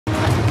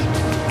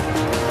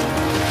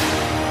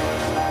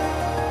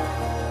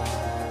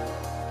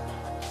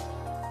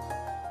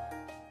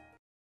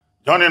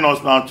Joining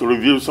us now to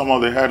review some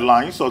of the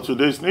headlines of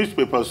today's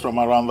newspapers from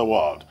around the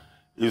world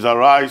is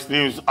Arise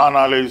News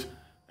analyst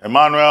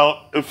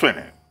Emmanuel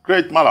Ifene.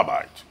 Great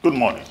Malabite. Good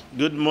morning.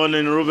 Good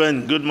morning,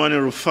 Ruben. Good morning,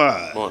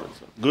 Rufai. Morning,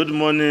 sir. Good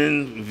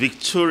morning,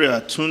 Victoria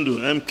Tundu,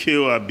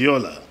 MKO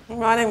Abiola. Good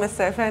morning,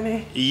 Mr.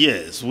 Ifene.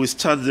 Yes, we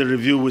start the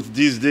review with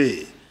This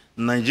Day,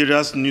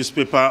 Nigeria's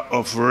newspaper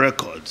of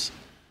records.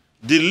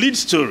 The lead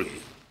story,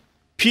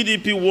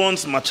 PDP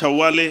warns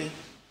Matawalle,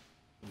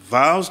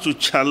 vows to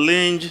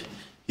challenge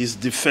his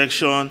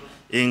defection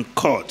in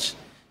court.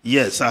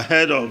 Yes,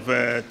 ahead of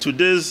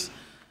today's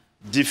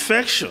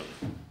defection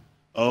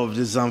of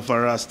the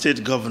Zamfara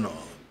state governor,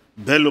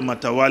 Bello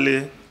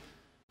Matawalle,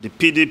 the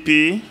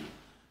PDP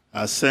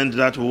has sent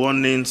that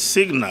warning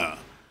signal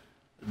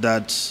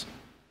that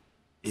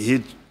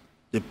the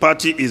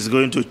party is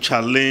going to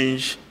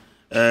challenge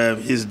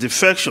his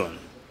defection,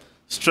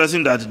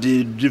 stressing that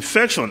the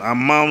defection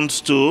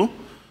amounts to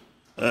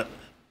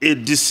a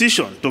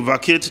decision to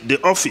vacate the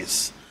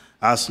office,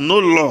 as no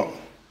law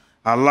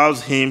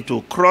allows him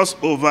to cross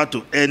over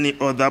to any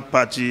other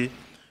party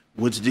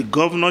with the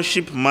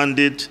governorship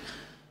mandate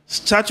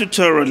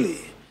statutorily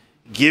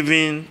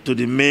given to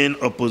the main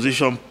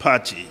opposition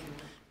party.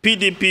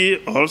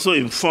 PDP also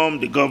informed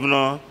the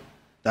governor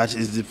that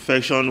his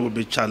defection will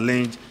be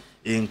challenged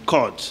in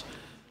court.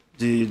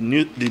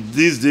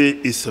 This Day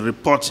is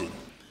reporting.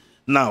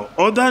 Now,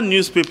 other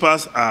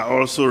newspapers are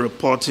also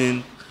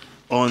reporting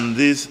on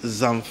this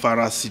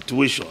Zamfara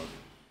situation.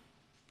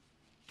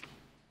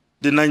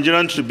 The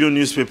Nigerian Tribune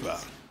newspaper,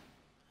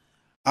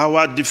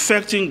 our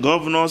defecting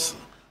governors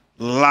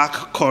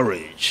lack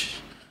courage.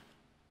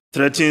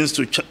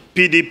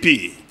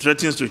 PDP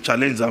threatens to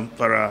challenge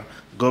Zamfara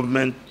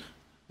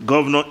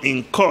governor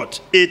in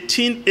court.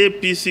 18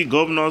 APC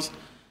governors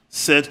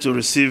set to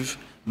receive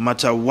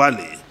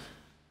Matawalle.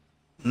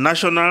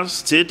 National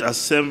State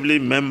Assembly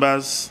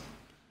members,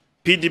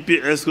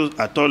 PDP escorts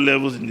at all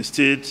levels in the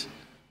state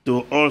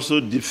to also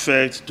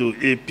defect to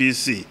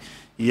APC.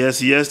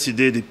 Yes,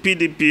 yesterday the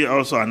PDP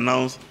also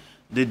announced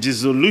the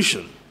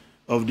dissolution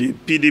of the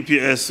PDP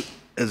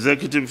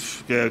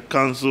Executive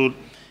Council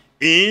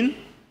in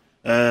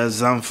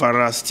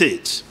Zamfara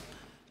State.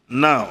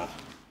 Now,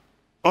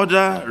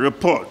 other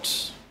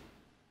reports,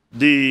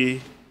 the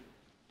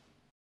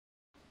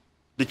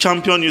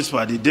Champion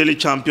newspaper, the Daily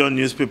Champion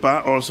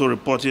newspaper, also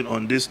reporting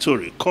on this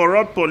story.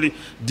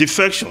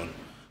 Defection.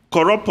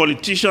 Corrupt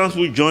politicians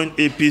who join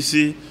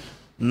APC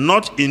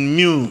not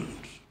immune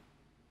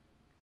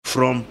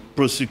from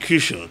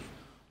prosecution.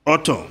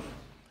 Autumn.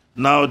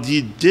 Now,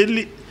 the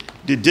Daily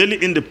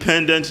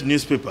Independent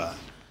newspaper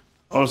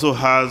also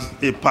has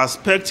a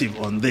perspective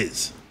on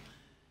this.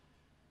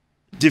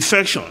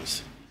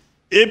 Defections.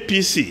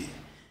 APC,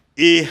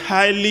 a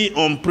highly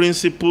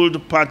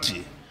unprincipled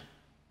party,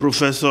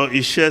 Professor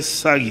Ishe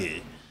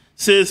Sage,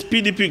 says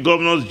PDP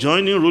governors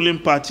joining ruling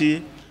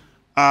party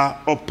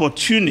are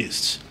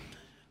opportunists.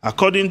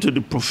 According to the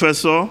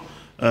professor,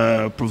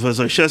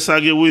 Professor Ishe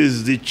Sage, who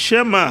is the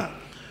chairman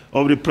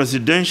of the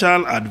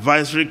Presidential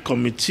Advisory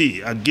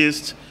Committee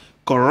Against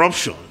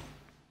Corruption,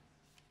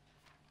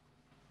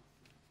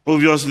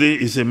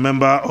 obviously is a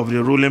member of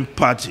the ruling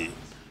party.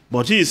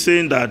 But he is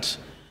saying that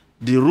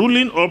the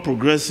ruling All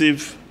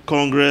Progressive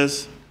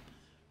Congress,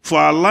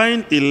 for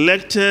allowing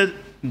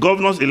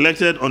governors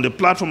elected on the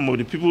platform of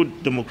the People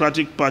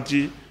Democratic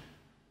Party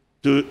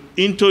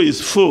into its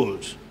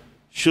fold,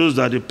 shows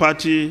that the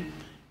party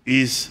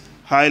is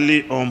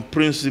highly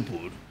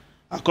unprincipled.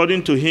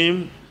 According to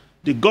him,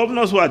 the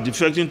governors who are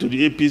defecting to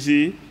the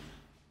APC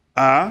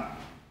are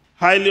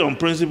highly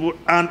unprincipled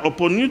and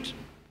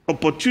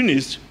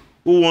opportunists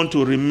who want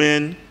to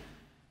remain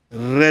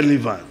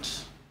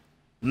relevant.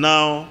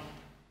 Now,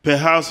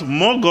 perhaps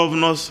more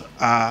governors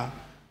are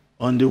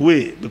on the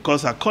way,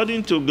 because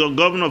according to the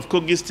governor of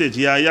Kogi State,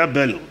 Yahaya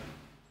Bello,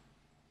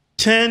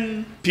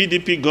 10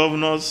 PDP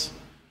governors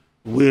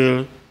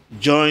will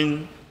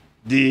join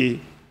the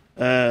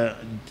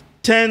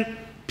 10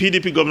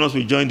 PDP governors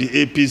will join the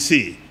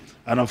APC.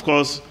 And of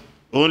course,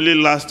 only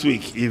last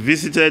week, he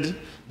visited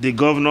the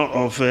governor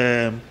of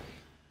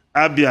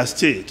Abia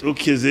State,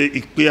 Okeze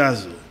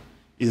Ikpeazu.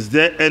 Is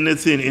there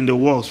anything in the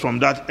works from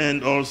that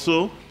end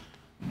also?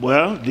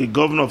 Well, the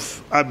governor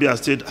of Abia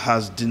State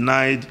has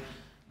denied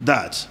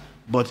that.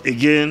 But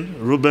again,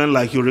 Ruben,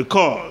 like you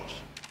recalled,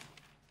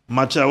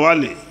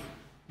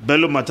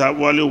 Bello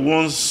Matawalle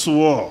once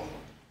swore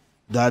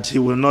that he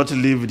will not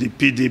leave the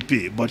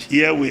PDP. But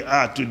here we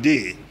are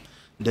today.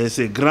 There's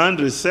a grand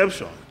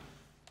reception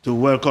to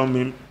welcome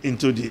him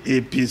into the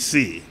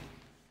APC.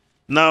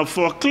 Now,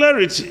 for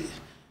clarity,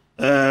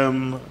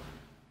 Tundu,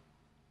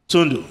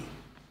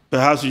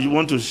 perhaps you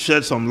want to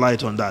shed some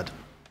light on that.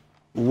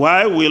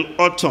 Why will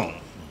Autumn,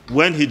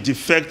 when he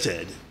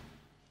defected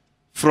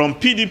from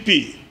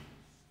PDP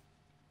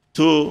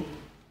to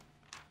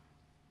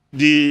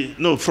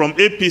from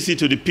APC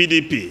to the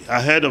PDP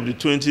ahead of the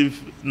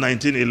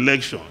 2019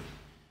 election,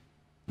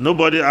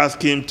 nobody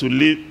asked him to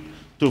leave,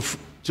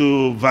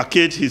 to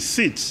vacate his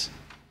seat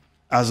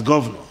as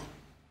governor.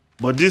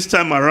 But this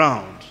time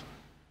around,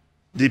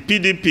 the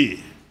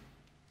PDP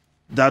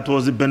that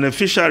was the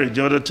beneficiary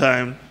the other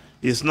time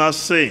is now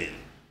saying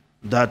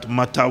that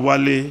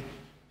Matawalle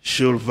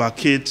should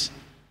vacate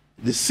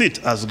the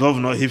seat as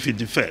governor if he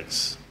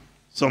defects.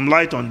 Some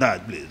light on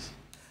that, please.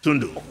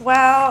 Tundu.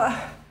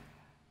 Well,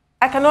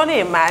 I can only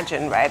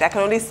imagine, right? I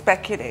can only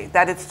speculate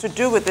that it's to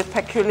do with the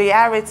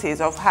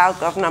peculiarities of how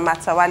Governor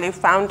Matawalle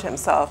found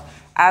himself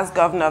as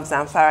governor of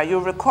Zamfara.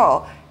 You'll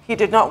recall, he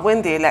did not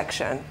win the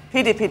election.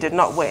 PDP did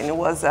not win. It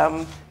was,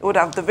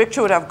 the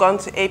victory would have gone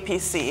to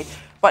APC.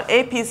 But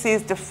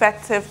APC's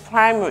defective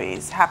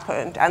primaries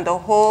happened, and the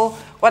whole,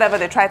 whatever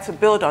they tried to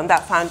build on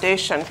that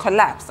foundation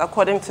collapsed,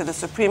 according to the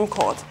Supreme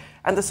Court.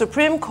 And the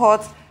Supreme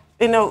Court,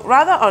 in a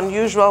rather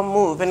unusual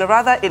move, in a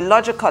rather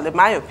illogical, in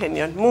my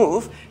opinion,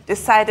 move,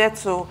 decided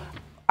to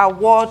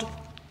award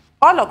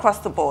all across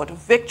the board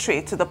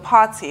victory to the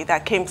party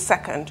that came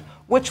second,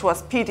 which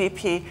was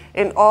PDP,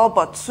 in all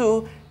but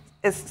two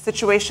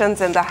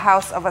situations in the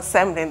House of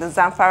Assembly, in the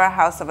Zamfara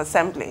House of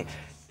Assembly.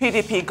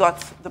 PDP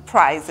got the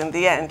prize in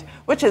the end,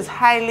 which is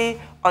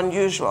highly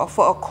unusual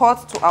for a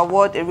court to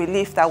award a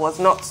relief that was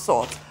not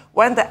sought,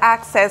 when the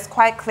Act says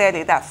quite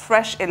clearly that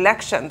fresh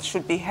elections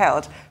should be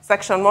held,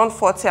 Section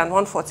 140 and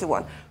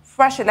 141.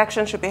 Fresh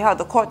elections should be held.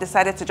 The court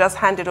decided to just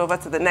hand it over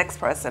to the next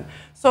person.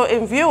 So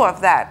in view of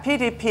that,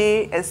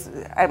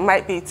 PDP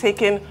might be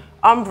taking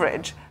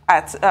umbrage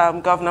at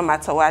Governor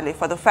Matawalle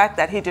for the fact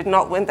that he did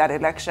not win that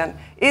election,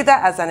 either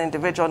as an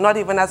individual, not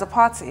even as a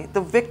party. The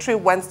victory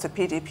went to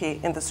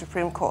PDP in the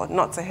Supreme Court,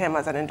 not to him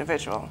as an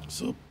individual.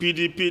 So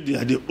PDP, they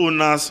are the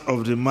owners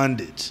of the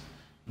mandate,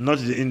 not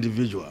the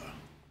individual.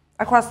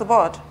 Across the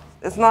board.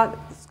 It's not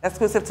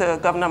exclusive to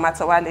Governor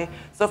Matawalle.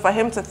 So for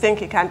him to think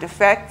he can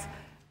defect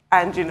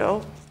and,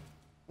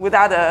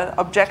 without an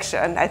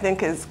objection, I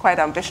think is quite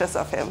ambitious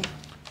of him.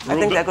 I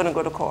think they're going to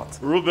go to court.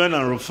 Ruben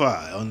and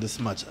Rufai on this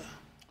matter.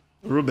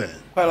 Ruben.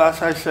 Well, as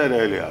I said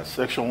earlier,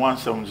 Section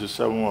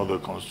 177 of the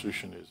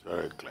Constitution is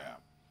very clear.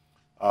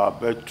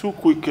 But two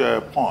quick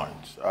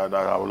points that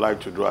I would like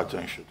to draw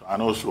attention to,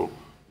 and also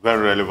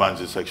very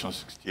relevant is Section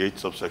 68,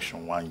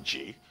 subsection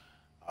 1G,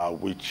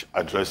 which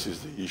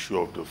addresses the issue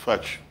of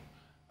defection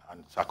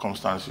and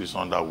circumstances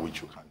under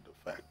which you can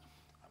defect.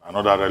 And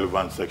another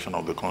relevant section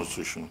of the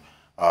Constitution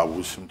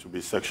would seem to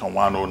be Section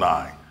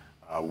 109,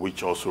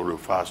 which also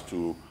refers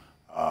to,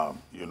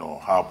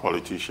 how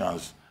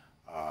politicians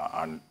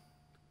and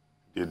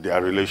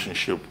their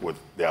relationship with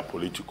their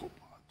political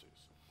parties.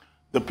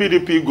 The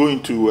PDP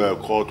going to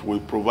court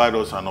will provide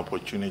us an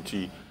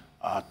opportunity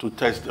to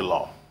test the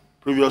law.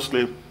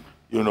 Previously,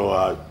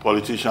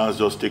 politicians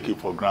just take it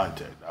for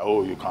granted.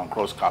 Oh, you can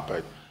cross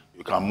carpet,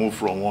 you can move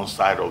from one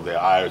side of the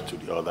aisle to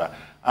the other.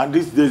 And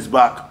this dates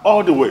back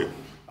all the way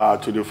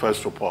to the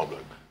First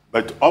Republic.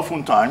 But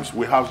oftentimes,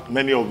 we have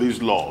many of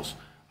these laws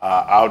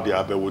out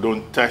there, but we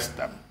don't test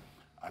them.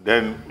 And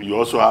then you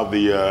also have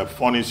the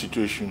funny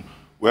situation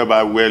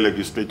whereby where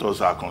legislators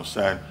are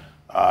concerned,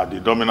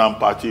 the dominant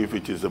party, if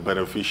it is the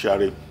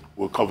beneficiary,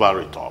 will cover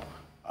it up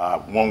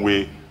one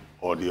way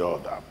or the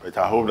other. But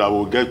I hope that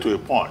we'll get to a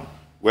point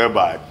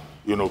whereby,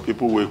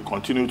 people will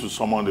continue to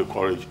summon the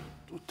courage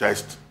to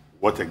test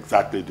what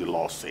exactly the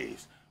law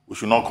says. We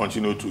should not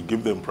continue to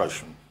give the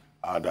impression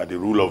that the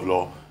rule of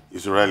law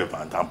is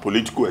irrelevant and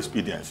political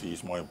expediency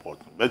is more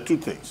important. But two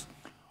things.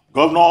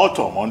 Governor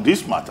Otom, on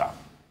this matter,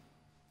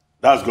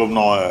 that's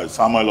Governor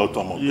Samuel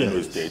Otom of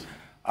Benue State,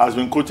 has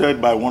been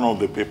quoted by one of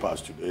the papers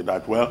today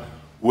that, well,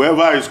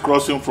 whoever is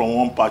crossing from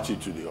one party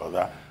to the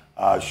other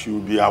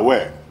should be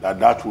aware that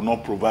that will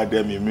not provide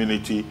them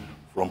immunity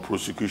from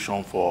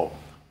prosecution for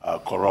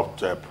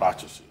corrupt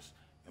practices.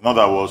 In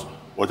other words,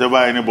 whatever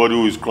anybody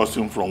who is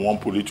crossing from one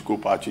political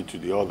party to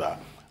the other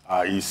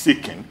is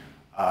seeking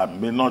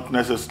may not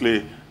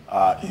necessarily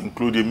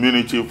include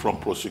immunity from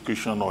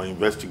prosecution or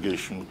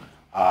investigation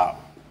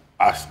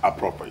as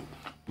appropriate.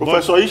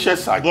 Professor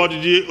Ishesaki. But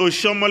the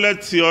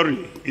Oshomole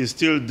theory is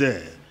still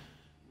there.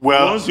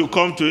 Well, once you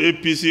come to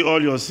APC, all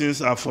your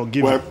sins are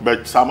forgiven. Well,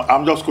 but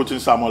I'm just quoting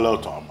Samuel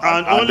Otom.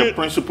 And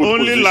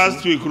only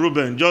last week,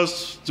 Ruben,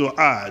 just to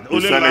add,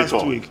 only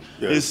last week,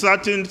 a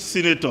certain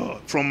senator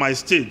from my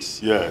state,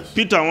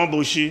 Peter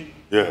Wamboshi,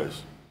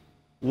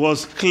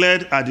 was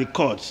cleared at the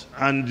court,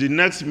 and the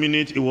next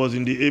minute it was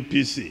in the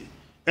APC.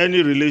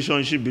 Any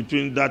relationship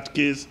between that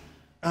case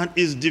and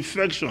his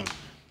defection?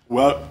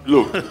 Well,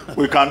 look,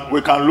 we can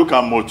look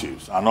at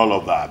motives and all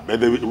of that, but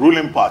the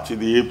ruling party,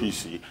 the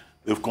APC,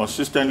 they've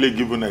consistently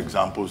given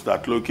examples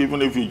that, look,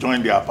 even if you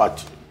join their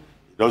party,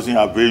 it doesn't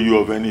avail you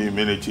of any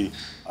immunity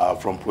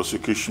from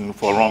prosecution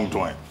for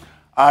wrongdoing.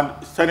 And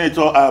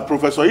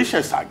Professor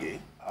Ishesaki,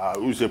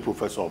 who is a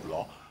professor of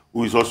law,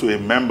 who is also a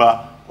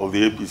member of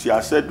the APC,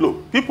 has said,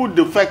 look, people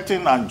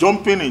defecting and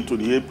jumping into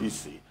the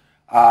APC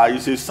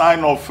is a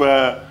sign of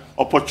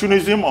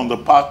opportunism on the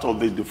part of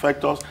the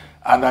defectors,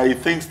 and he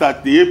thinks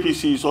that the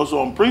APC is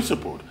also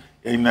unprincipled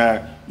in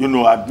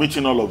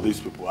admitting all of these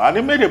people. And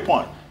he made a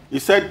point. He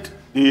said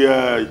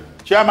the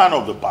chairman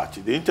of the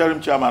party, the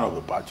interim chairman of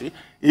the party,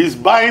 is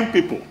buying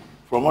people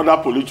from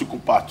other political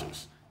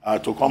parties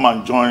to come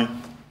and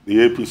join the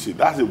APC.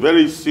 That's a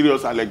very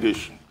serious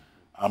allegation.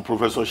 And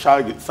Professor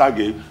Sage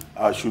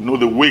should know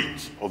the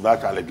weight of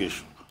that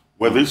allegation.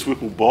 Were these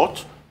people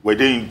bought? Were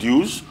they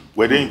induced?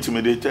 Were they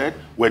intimidated?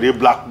 Were they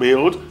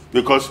blackmailed?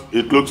 Because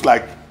it looks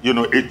like, you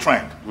know, a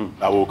trend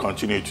that we'll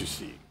continue to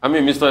see. I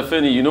mean, Mr.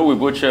 Efeni, you know we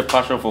both share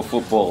passion for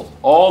football.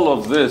 All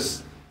of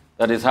this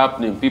that is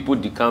happening, people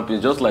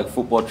decamping, just like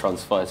football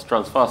transfer. It's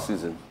transfer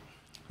season.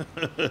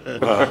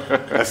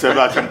 Except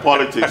that in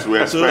politics,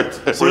 we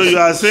expect... So you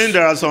are saying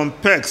there are some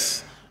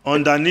pecs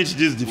underneath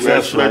this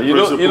defection? You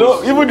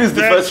know, even this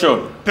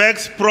defection.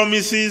 Pecs,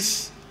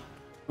 promises,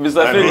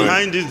 Mr. Efeni,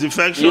 behind this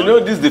defection. you know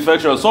this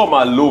defection, some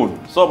are loan,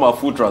 some are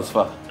full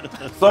transfer.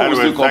 Some will Anyway,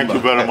 still come thank you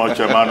back. very much,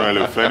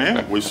 Emmanuel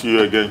Efeni. We'll see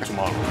you again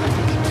tomorrow.